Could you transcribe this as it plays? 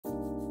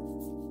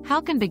How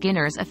can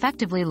beginners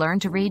effectively learn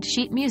to read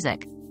sheet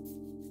music?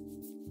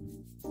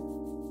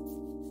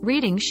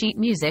 Reading sheet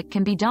music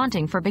can be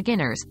daunting for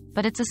beginners,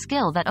 but it's a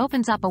skill that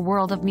opens up a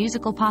world of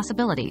musical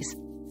possibilities.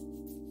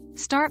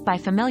 Start by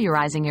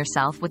familiarizing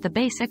yourself with the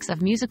basics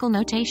of musical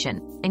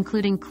notation,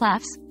 including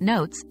clefs,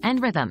 notes,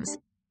 and rhythms.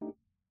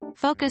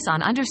 Focus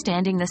on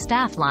understanding the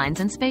staff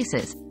lines and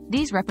spaces.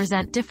 These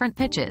represent different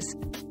pitches.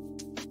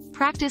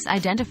 Practice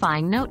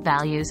identifying note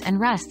values and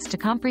rests to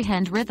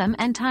comprehend rhythm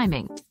and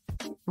timing.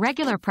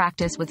 Regular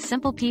practice with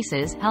simple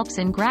pieces helps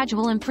in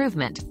gradual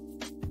improvement.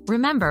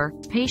 Remember,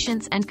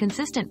 patience and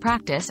consistent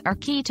practice are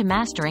key to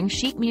mastering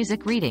sheet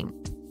music reading.